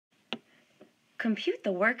compute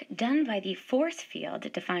the work done by the force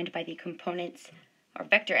field defined by the components, or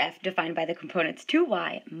vector F defined by the components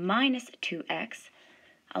 2y minus 2x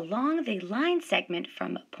along the line segment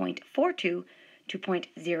from point 42 to point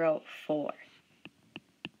 04.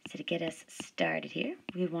 So to get us started here,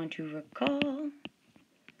 we want to recall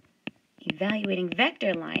evaluating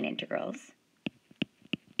vector line integrals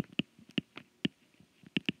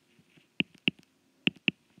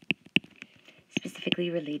specifically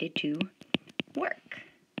related to work.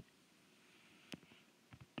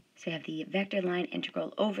 So we have the vector line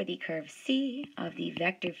integral over the curve C of the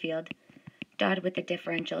vector field dotted with the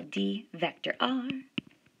differential d vector r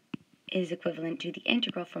is equivalent to the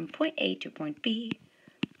integral from point A to point B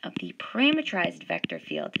of the parameterized vector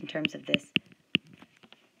field in terms of this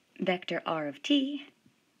vector r of t,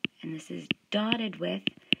 and this is dotted with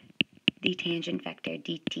the tangent vector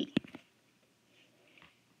dt.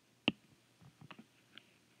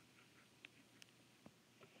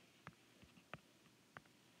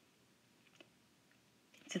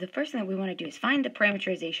 So the first thing that we want to do is find the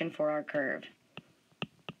parameterization for our curve.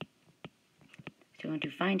 So we want to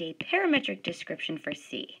find a parametric description for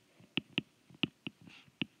C.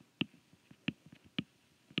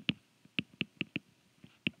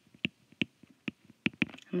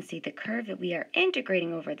 Let's see, the curve that we are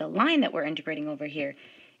integrating over, the line that we're integrating over here,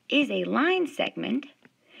 is a line segment,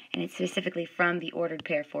 and it's specifically from the ordered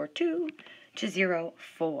pair 4, 2 to 0,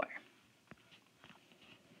 4.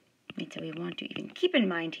 So we want to even keep in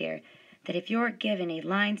mind here that if you're given a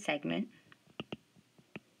line segment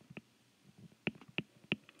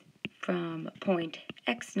from point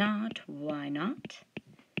x naught, y naught,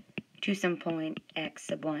 to some point x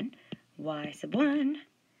sub 1, y sub 1,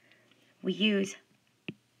 we use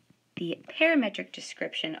the parametric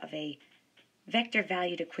description of a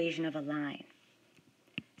vector-valued equation of a line.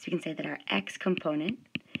 So we can say that our x component,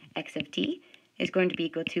 x of t, is going to be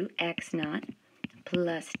equal to x naught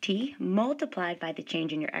plus t multiplied by the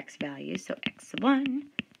change in your x values, so x sub 1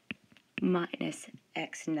 minus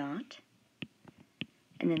x naught.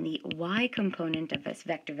 And then the y component of this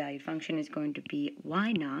vector-valued function is going to be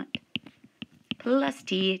y naught plus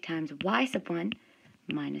t times y sub 1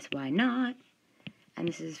 minus y naught. And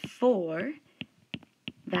this is for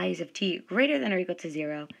values of t greater than or equal to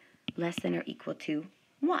 0, less than or equal to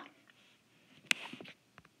 1.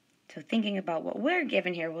 So thinking about what we're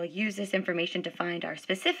given here, we'll use this information to find our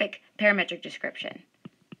specific parametric description.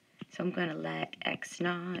 So I'm going to let x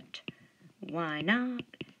naught, y naught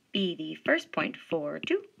be the first point 4,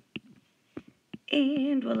 2.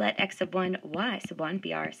 And we'll let x sub 1, y sub 1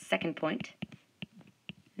 be our second point,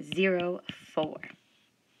 0, 4.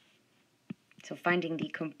 So finding the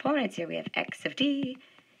components here, we have x of t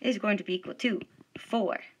is going to be equal to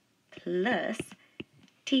 4 plus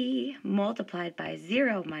t multiplied by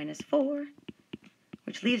 0 minus 4,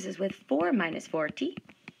 which leaves us with 4 minus 4t.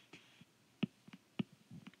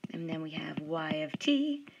 And then we have y of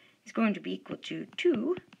t is going to be equal to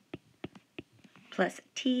 2 plus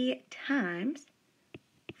t times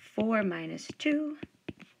 4 minus 2.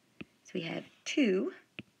 So we have 2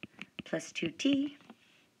 plus 2t.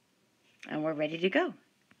 And we're ready to go.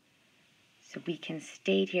 So we can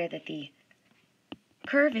state here that the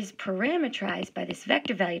curve is parameterized by this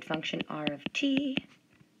vector-valued function r of t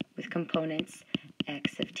with components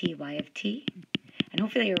x of t, y of t. And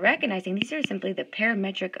hopefully you're recognizing these are simply the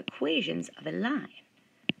parametric equations of a line.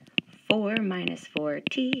 4 minus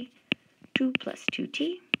 4t, 2 plus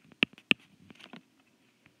 2t.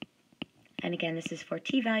 And again, this is for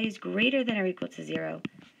t values greater than or equal to 0,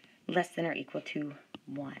 less than or equal to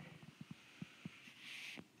 1.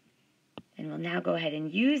 And we'll now go ahead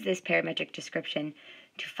and use this parametric description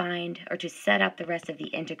to find or to set up the rest of the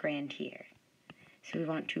integrand here. So we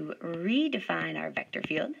want to redefine our vector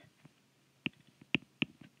field.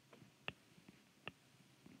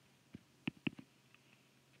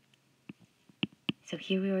 So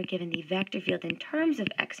here we were given the vector field in terms of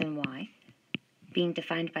x and y, being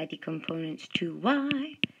defined by the components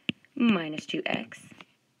 2y minus 2x.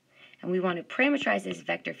 And we want to parameterize this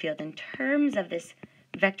vector field in terms of this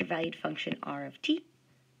vector-valued function r of t.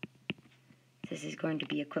 This is going to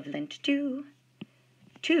be equivalent to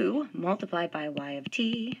 2 multiplied by y of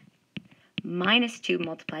t minus 2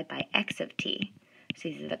 multiplied by x of t. So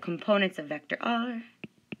these are the components of vector r.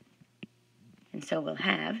 And so we'll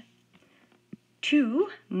have 2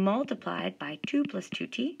 multiplied by 2 plus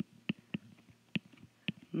 2t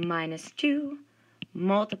minus 2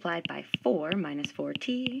 multiplied by 4 minus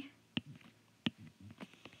 4t.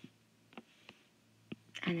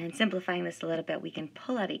 And then simplifying this a little bit, we can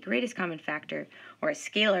pull out a greatest common factor, or a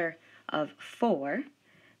scalar of 4,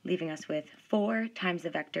 leaving us with 4 times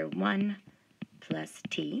the vector 1 plus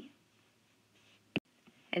t.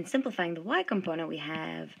 And simplifying the y component, we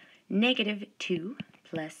have negative 2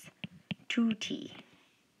 plus 2t.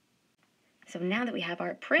 So now that we have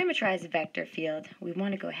our parameterized vector field, we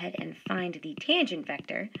want to go ahead and find the tangent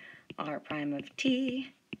vector, r prime of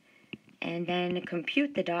t, and then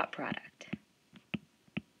compute the dot product.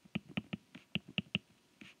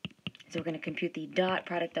 So we're going to compute the dot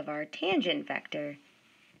product of our tangent vector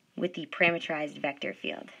with the parameterized vector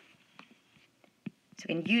field. So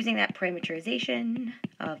again, using that parameterization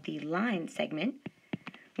of the line segment,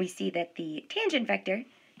 we see that the tangent vector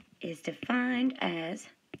is defined as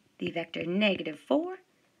the vector negative 4,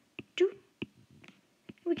 2.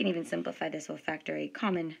 We can even simplify this. We'll factor a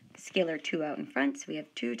common scalar 2 out in front. So we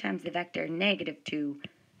have 2 times the vector negative 2,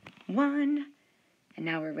 1. And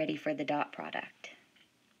now we're ready for the dot product.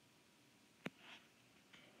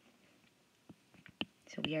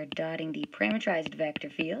 So we are dotting the parameterized vector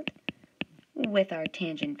field with our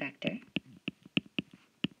tangent vector.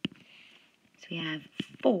 So we have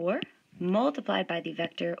 4 multiplied by the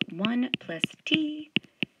vector 1 plus t,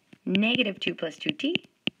 negative 2 plus 2t,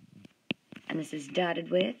 and this is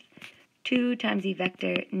dotted with 2 times the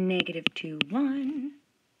vector negative 2, 1.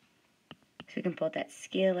 So we can pull that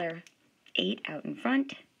scalar 8 out in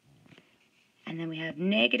front, and then we have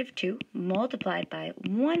negative 2 multiplied by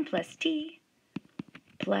 1 plus t,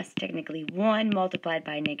 plus technically 1 multiplied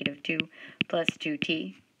by negative 2 plus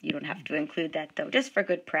 2t. You don't have to include that though, just for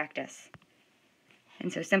good practice.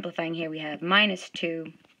 And so simplifying here, we have minus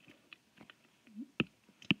 2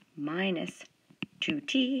 minus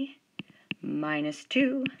 2t minus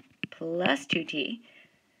 2 plus 2t.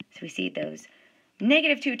 So we see those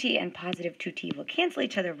negative 2t and positive 2t will cancel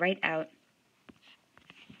each other right out.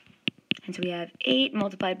 And so we have 8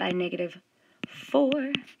 multiplied by negative 4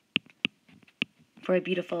 for a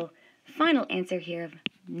beautiful final answer here of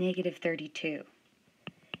negative 32.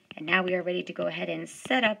 And now we are ready to go ahead and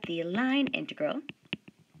set up the line integral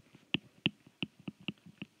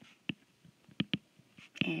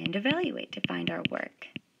and evaluate to find our work.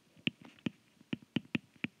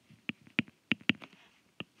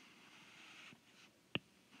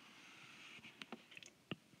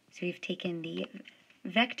 So we've taken the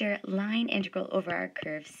vector line integral over our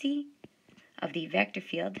curve C of the vector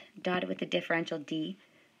field dotted with the differential d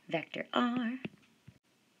vector r,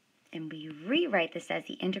 and we rewrite this as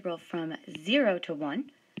the integral from 0 to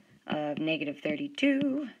 1 of negative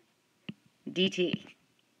 32 dt.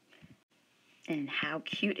 And how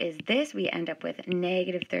cute is this? We end up with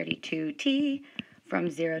negative 32t from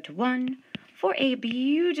 0 to 1 for a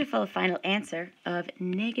beautiful final answer of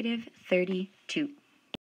negative 32.